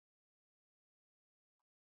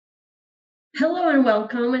Hello and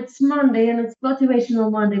welcome. It's Monday and it's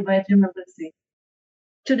Motivational Monday by Jim and Lucy.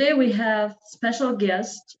 Today we have special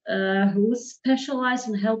guest who specializes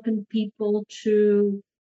in helping people to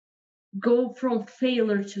go from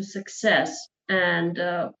failure to success. And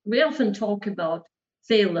we often talk about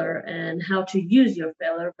failure and how to use your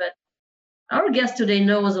failure, but our guest today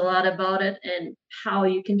knows a lot about it and how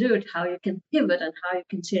you can do it, how you can pivot, and how you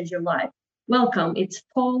can change your life. Welcome. It's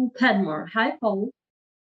Paul Padmore. Hi, Paul.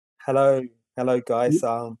 Hello, guys.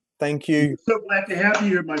 Thank you. So glad to have you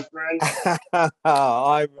here, my friend.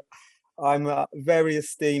 I'm very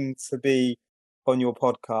esteemed to be on your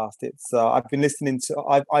podcast. It's I've been listening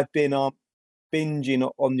to I've been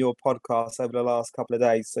binging on your podcast over the last couple of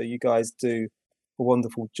days. So you guys do a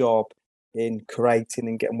wonderful job in creating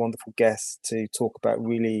and getting wonderful guests to talk about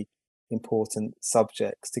really important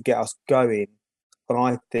subjects to get us going. And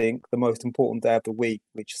I think the most important day of the week,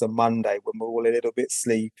 which is a Monday, when we're all a little bit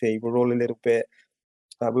sleepy, we're all a little bit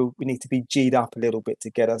we need to be G'd up a little bit to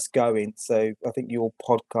get us going. So I think your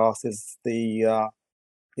podcast is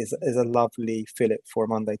is a lovely fillip for a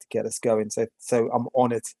Monday to get us going. So I'm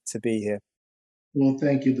honoured to be here. Well,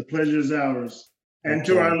 thank you. The pleasure is ours. And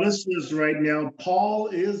to Okay. our listeners right now, Paul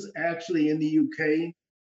is actually in the UK.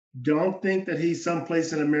 Don't think that he's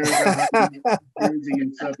someplace in America hiding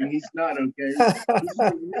and stuff. And he's not, okay?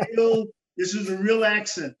 This is a real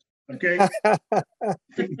accent, okay?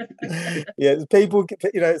 Yeah, people,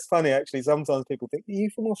 it's funny actually. Sometimes people think, "Are you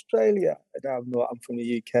from Australia?" No, I'm not. I'm from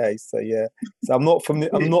the UK. So yeah, so I'm not from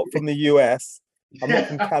the US. I'm not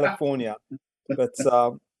from California, but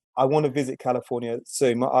I want to visit California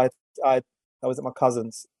soon. I was at my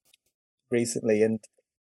cousin's recently, and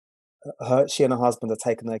she and her husband are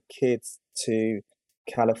taking their kids to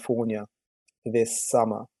California this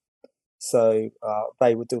summer. So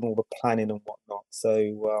they were doing all the planning and whatnot.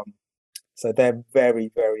 So they're very,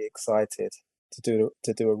 very excited to do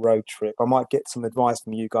a road trip. I might get some advice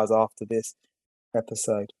from you guys after this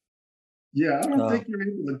episode. Yeah, I don't think you're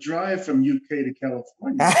able to drive from UK to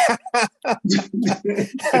California.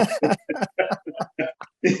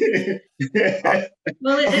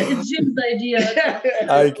 Well, it's Jim's idea.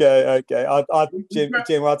 Okay.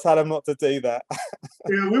 Jim, I'll tell him not to do that.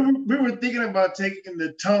 Yeah, we were thinking about taking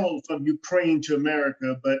the tunnel from Ukraine to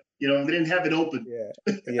America, but they didn't have it open.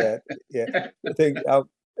 Yeah. I think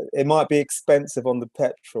it might be expensive on the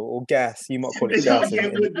petrol or gas. You might call it gas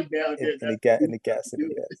in the gas.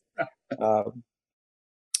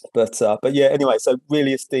 But yeah. Anyway, so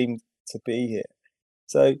really esteemed to be here.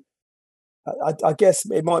 So I guess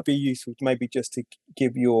it might be useful to maybe just to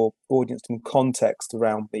give your audience some context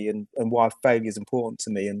around me and why failure is important to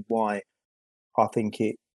me and why I think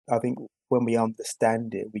when we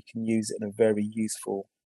understand it, we can use it in a very useful,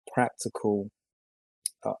 practical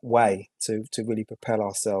way to really propel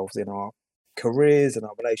ourselves in our careers and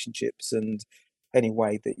our relationships and any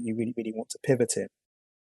way that you really, really want to pivot in.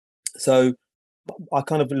 So I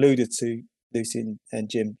kind of alluded to Lucy and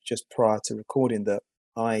Jim just prior to recording that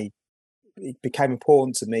it became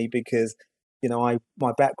important to me because, my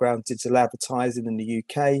background digital advertising in the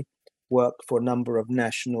UK, worked for a number of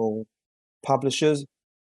national publishers,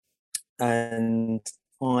 and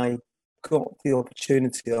I got the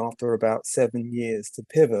opportunity after about 7 years to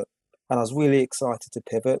pivot, and I was really excited to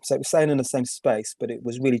pivot. So it was staying in the same space, but it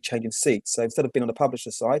was really changing seats. So instead of being on the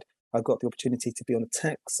publisher side, I got the opportunity to be on the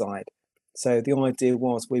tech side. So the idea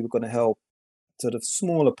was we were going to help sort of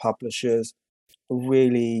smaller publishers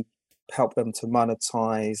really help them to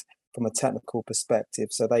monetize from a technical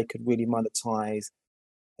perspective so they could really monetize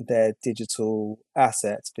their digital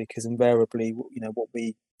assets, because invariably, what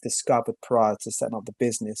we discovered prior to setting up the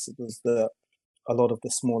business was that a lot of the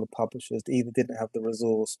smaller publishers either didn't have the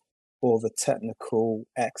resource or the technical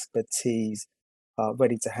expertise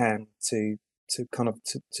ready to hand to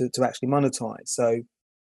actually monetize. So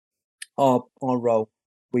our role,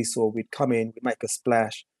 we saw we'd come in, we'd make a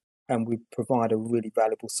splash, and we'd provide a really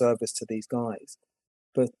valuable service to these guys.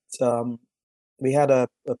 But we had a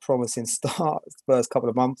promising start. The first couple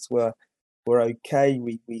of months were okay.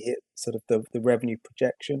 We hit sort of the revenue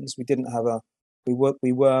projections. We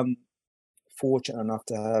were fortunate enough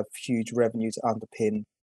to have huge revenue to underpin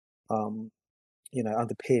the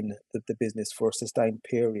business for a sustained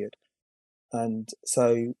period. And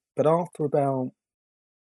so, but after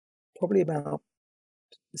probably about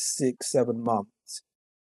 6-7 months,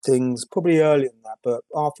 things probably earlier than that, but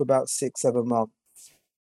after about 6-7 months,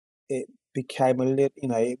 it became a little,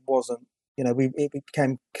 it wasn't, it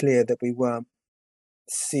became clear that we weren't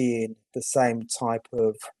seeing the same type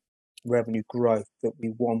of revenue growth that we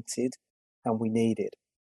wanted and we needed.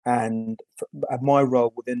 and my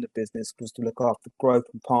role within the business was to look after growth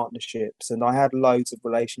and partnerships. And I had loads of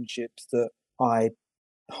relationships that I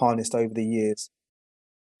harnessed over the years,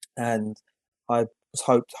 and I was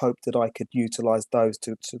hoped that I could utilize those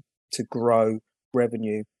to grow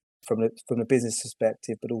revenue from a business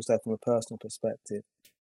perspective, but also from a personal perspective.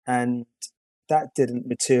 And that didn't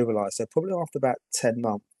materialize. So probably after about 10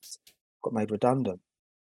 months, got made redundant.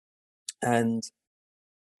 And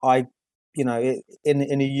I, in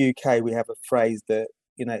the UK, we have a phrase that,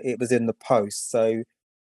 it was in the post. So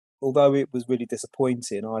although it was really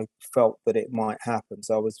disappointing, I felt that it might happen.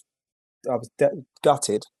 So I was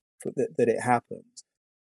gutted that it happened.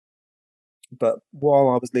 But while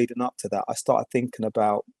I was leading up to that, I started thinking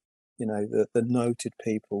about, the noted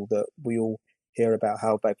people that we all hear about,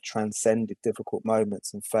 how they've transcended difficult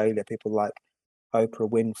moments and failure. People like Oprah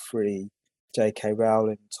Winfrey, J.K.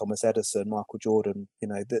 Rowling, Thomas Edison, Michael Jordan.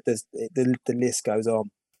 The list goes on.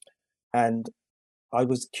 And I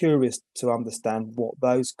was curious to understand what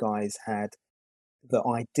those guys had that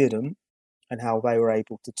I didn't, and how they were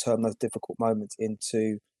able to turn those difficult moments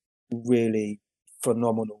into really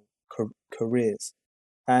phenomenal careers.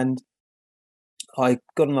 And I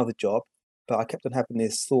got another job, but I kept on having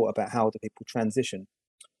this thought about how do people transition.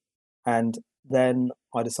 And then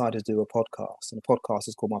I decided to do a podcast, and the podcast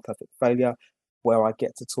is called My Perfect Failure, where I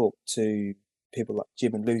get to talk to people like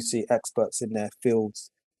Jim and Lucy, experts in their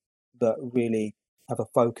fields that really have a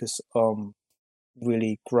focus on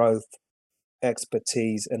really growth,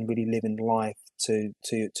 expertise, and really living life to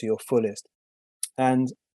your fullest.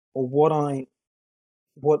 And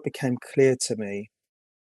what became clear to me,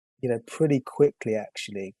 pretty quickly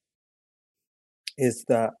actually, is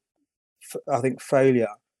that I think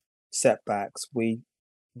failure, setbacks, we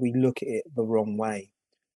look at it the wrong way.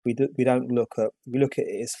 We look at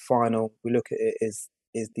it as final. We look at it as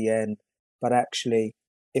the end. But actually,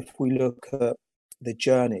 if we look at the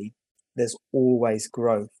journey, there's always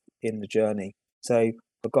growth in the journey. So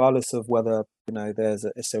regardless of whether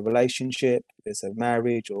it's a relationship, it's a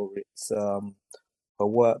marriage, or it's a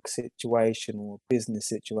work situation or a business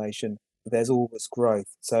situation, there's always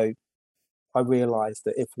growth. So I realized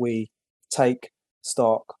that if we take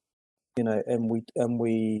stock, and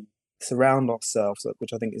we surround ourselves,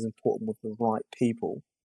 which I think is important, with the right people,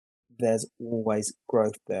 there's always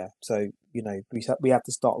growth there. So we have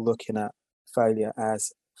to start looking at failure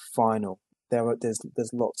as final. There's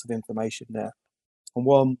lots of information there,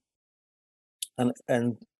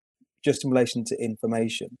 and just in relation to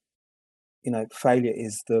information, failure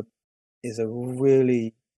is a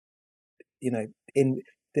really, in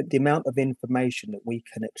the amount of information that we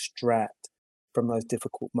can extract from those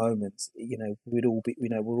difficult moments, we're all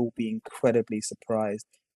be incredibly surprised.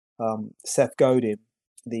 Seth Godin,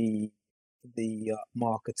 the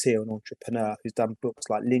marketeer and entrepreneur who's done books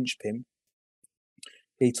like Lynchpin,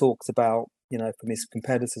 he talks about, from his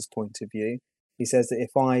competitor's point of view, he says that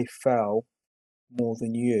if I fail more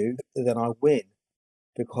than you, then I win,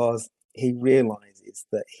 because he realizes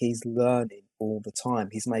that he's learning all the time.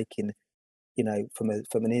 He's making, from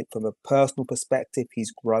a personal perspective,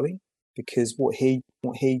 he's growing, because what he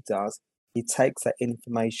does, he takes that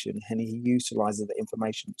information and he utilizes that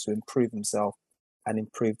information to improve himself and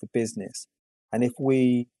improve the business. And if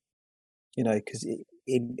we, because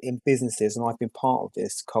in businesses, and I've been part of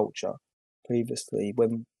this culture previously,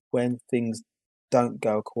 when things don't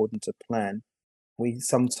go according to plan, we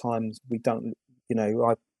don't,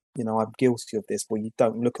 I'm guilty of this, where you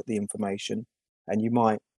don't look at the information and you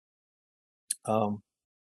might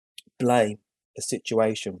blame a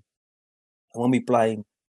situation. And when we blame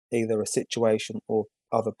either a situation or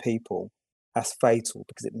other people, that's fatal,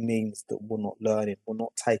 because it means that we're not learning, we're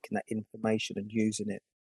not taking that information and using it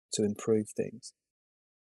to improve things.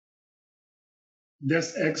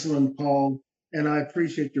 That's excellent, Paul. And I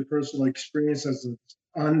appreciate your personal experiences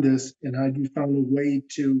on this, and how you found a way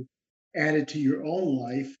to add it to your own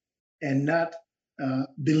life and not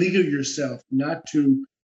belittle yourself, not to,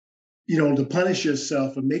 to punish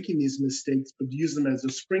yourself for making these mistakes, but use them as a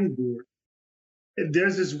springboard.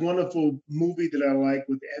 There's this wonderful movie that I like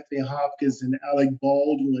with Anthony Hopkins and Alec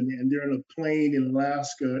Baldwin, and they're in a plane in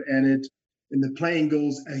Alaska, and the plane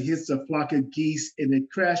hits a flock of geese, and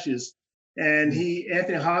it crashes. And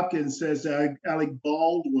Anthony Hopkins says to Alec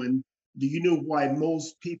Baldwin, "Do you know why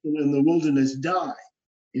most people in the wilderness die?"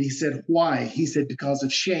 And he said, "Why?" He said, "Because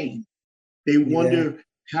of shame. They wonder,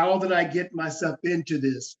 how did I get myself into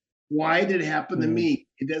this? Why did it happen to me?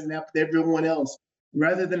 It doesn't happen to everyone else."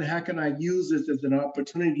 Rather than, how can I use this as an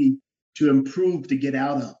opportunity to improve, to get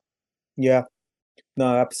out of? Yeah,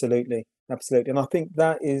 no, absolutely. And I think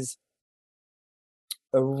that is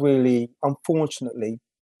a really, unfortunately,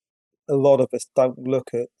 a lot of us don't look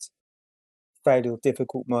at failure or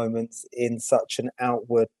difficult moments in such an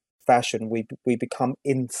outward fashion. We become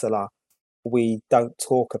insular. We don't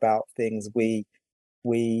talk about things. We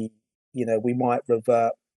we might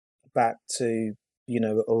revert back to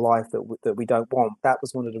a life that we don't want. That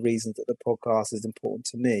was one of the reasons that the podcast is important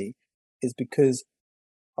to me, is because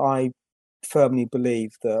I firmly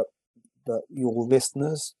believe that your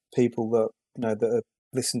listeners, people that that have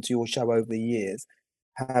listened to your show over the years,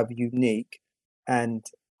 have unique and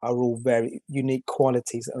are all very unique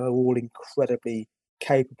qualities and are all incredibly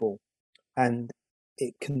capable. And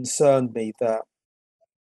it concerned me that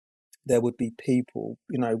there would be people,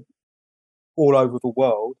 all over the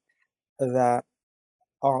world that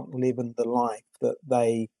aren't living the life that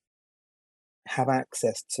they have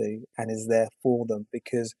access to and is there for them.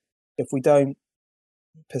 Because if we don't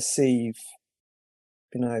perceive,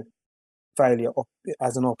 failure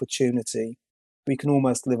as an opportunity, we can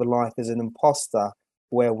almost live a life as an imposter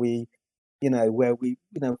where we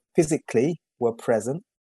physically we're present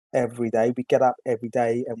every day. We get up every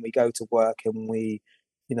day and we go to work and we're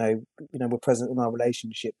present in our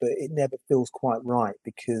relationship, but it never feels quite right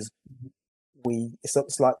because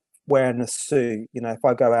it's like wearing a suit. If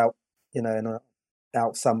I go out, and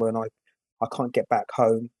out somewhere and I can't get back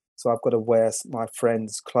home, so I've got to wear my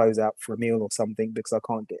friend's clothes out for a meal or something because I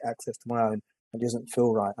can't get access to my own. It doesn't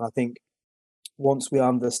feel right. And I think once we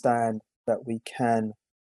understand that we can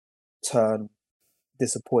turn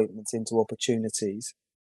disappointments into opportunities,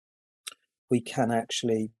 we can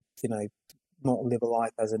actually, not live a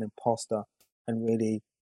life as an imposter and really,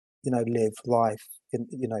 live life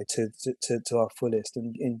to our fullest.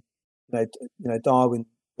 And Darwin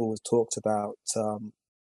always talked about some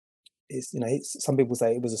people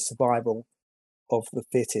say it was a survival of the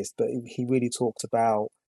fittest, but he really talked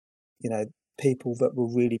about people that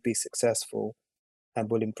will really be successful and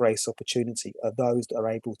will embrace opportunity are those that are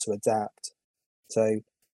able to adapt. So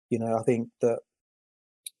I think that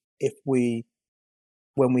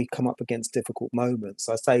when we come up against difficult moments,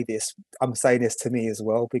 I'm saying this to me as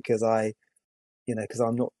well, because because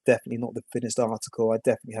I'm definitely not the finished article. I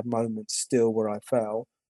definitely have moments still where I fail,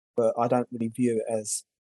 but I don't really view it as,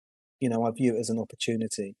 I view it as an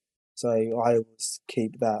opportunity. So I always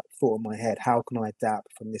keep that thought in my head. How can I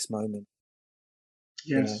adapt from this moment?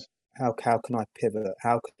 Yes. How can I pivot?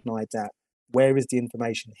 How can I adapt? Where is the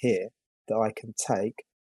information here that I can take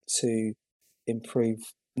to improve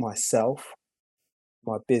myself,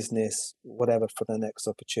 my business, whatever, for the next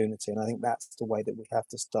opportunity? And I think that's the way that we have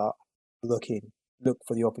to start look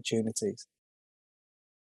for the opportunities.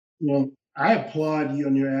 Well, I applaud you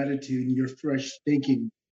on your attitude and your fresh thinking.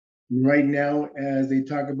 Right now, as they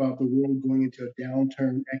talk about the world going into a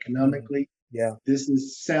downturn economically, Yeah, this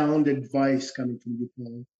is sound advice coming from you,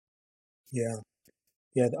 Paul. yeah.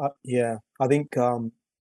 I think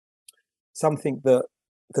something that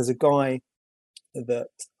there's a guy that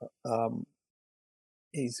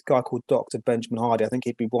he's a guy called Dr. Benjamin Hardy. I think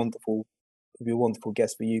he'd be wonderful. He'd be a wonderful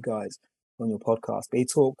guest for you guys on your podcast. But he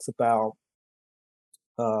talks about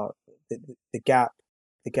the gap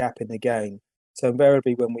in the game. So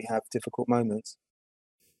invariably, when we have difficult moments,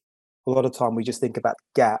 a lot of time we just think about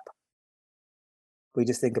the gap. We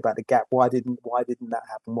just think about the gap. Why didn't that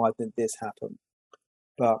happen? Why didn't this happen?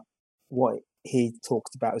 But what he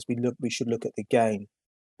talks about is we should look at the gain.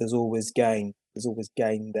 There's always gain. There's always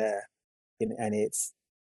gain there, and it's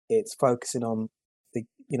focusing on the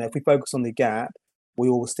if we focus on the gap, we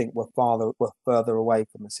always think we're further away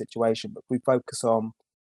from the situation. But if we focus on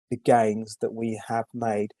the gains that we have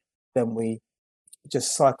made, then we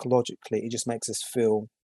just psychologically, it just makes us feel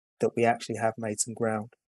that we actually have made some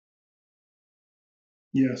ground.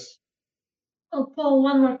 Yes. Oh, Paul,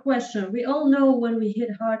 one more question. We all know when we hit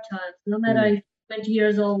hard times, no matter if 20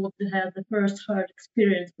 years old to have the first hard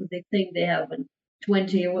experience, what they think they have when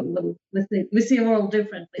 20, we see the world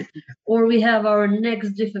differently, or we have our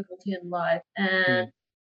next difficulty in life. And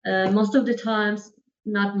most of the times,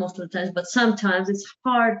 not most of the times, but sometimes it's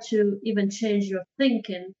hard to even change your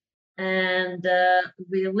thinking. And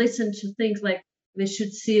we listen to things like we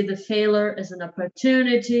should see the failure as an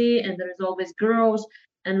opportunity and there is always growth.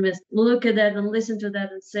 And we look at that and listen to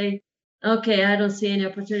that and say, okay, I don't see any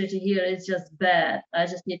opportunity here. It's just bad. I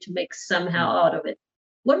just need to make somehow out of it.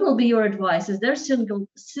 What will be your advice? Is there a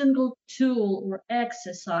single tool or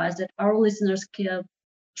exercise that our listeners can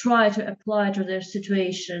try to apply to their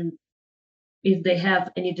situation if they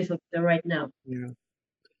have any difficulty right now? Yeah.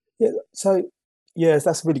 So, yes,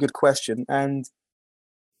 that's a really good question. And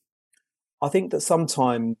I think that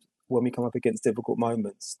sometimes when we come up against difficult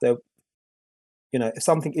moments, if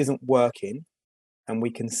something isn't working and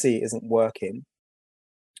we can see it isn't working,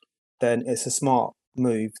 then it's a smart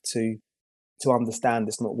move to understand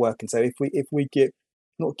it's not working. So if we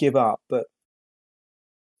not give up, but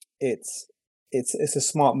it's a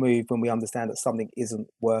smart move when we understand that something isn't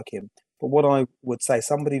working. But what I would say,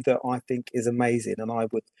 somebody that I think is amazing, and I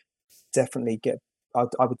would definitely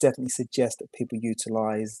suggest that people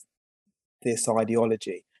utilize this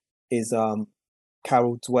ideology, is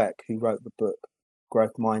Carol Dweck, who wrote the book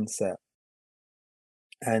Growth Mindset.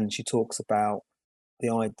 And she talks about the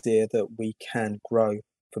idea that we can grow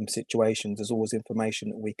from situations. There's always information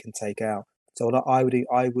that we can take out. So I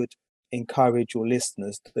would encourage your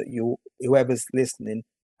listeners that whoever's listening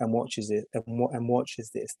and watches it and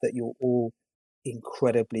watches this, that you're all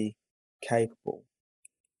incredibly capable,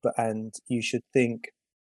 and you should think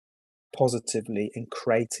positively and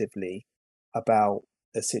creatively about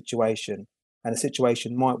a situation, and a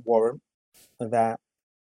situation might warrant that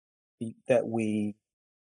we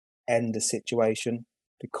end the situation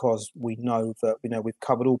because we know we've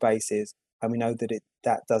covered all bases and we know that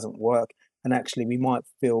that doesn't work. And actually we might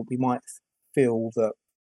feel that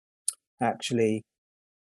actually,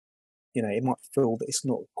 it might feel that it's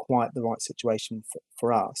not quite the right situation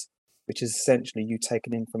for us, which is essentially you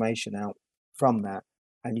taking information out from that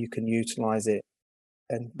and you can utilize it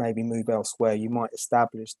and maybe move elsewhere. You might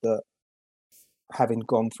establish that, having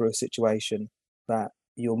gone through a situation, that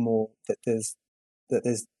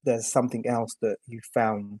there's something else that you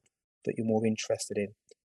found that you're more interested in,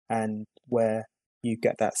 and where you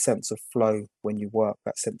get that sense of flow when you work,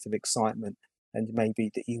 that sense of excitement, and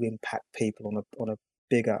maybe that you impact people on a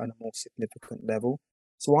bigger and a more significant level.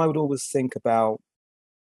 So I would always think about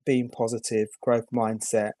being positive, growth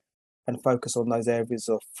mindset, and focus on those areas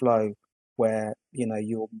of flow where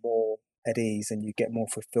you're more at ease and you get more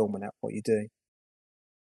fulfillment at what you do.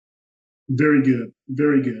 Very good.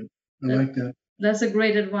 Very good. I like that. That's a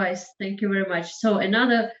great advice. Thank you very much. So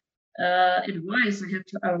another advice I have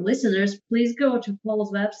to our listeners, please go to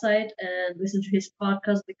Paul's website and listen to his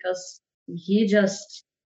podcast, because he just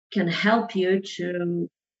can help you to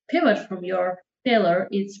pivot from your failure.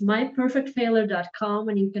 It's myperfectfailure.com,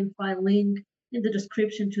 and you can find link in the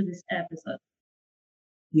description to this episode.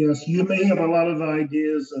 Yes, you may have a lot of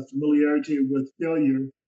ideas of familiarity with failure,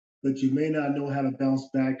 but you may not know how to bounce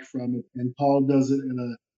back from it. And Paul does it in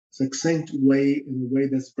a succinct way, in a way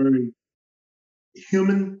that's very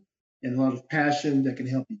human and a lot of passion that can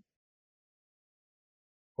help you.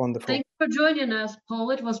 Wonderful. Thank you for joining us, Paul.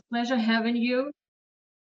 It was a pleasure having you.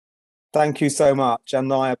 Thank you so much.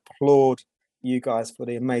 And I applaud you guys for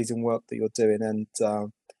the amazing work that you're doing. And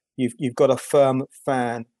you've got a firm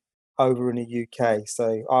fan over in the UK.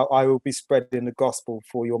 So I will be spreading the gospel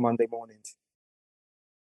for your Monday mornings.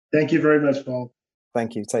 Thank you very much, Paul.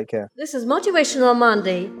 Thank you. Take care. This is Motivational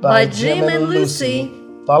Monday by Jim and Lucy.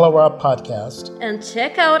 Follow our podcast and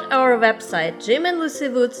check out our website,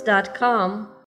 jimandlucywoods.com.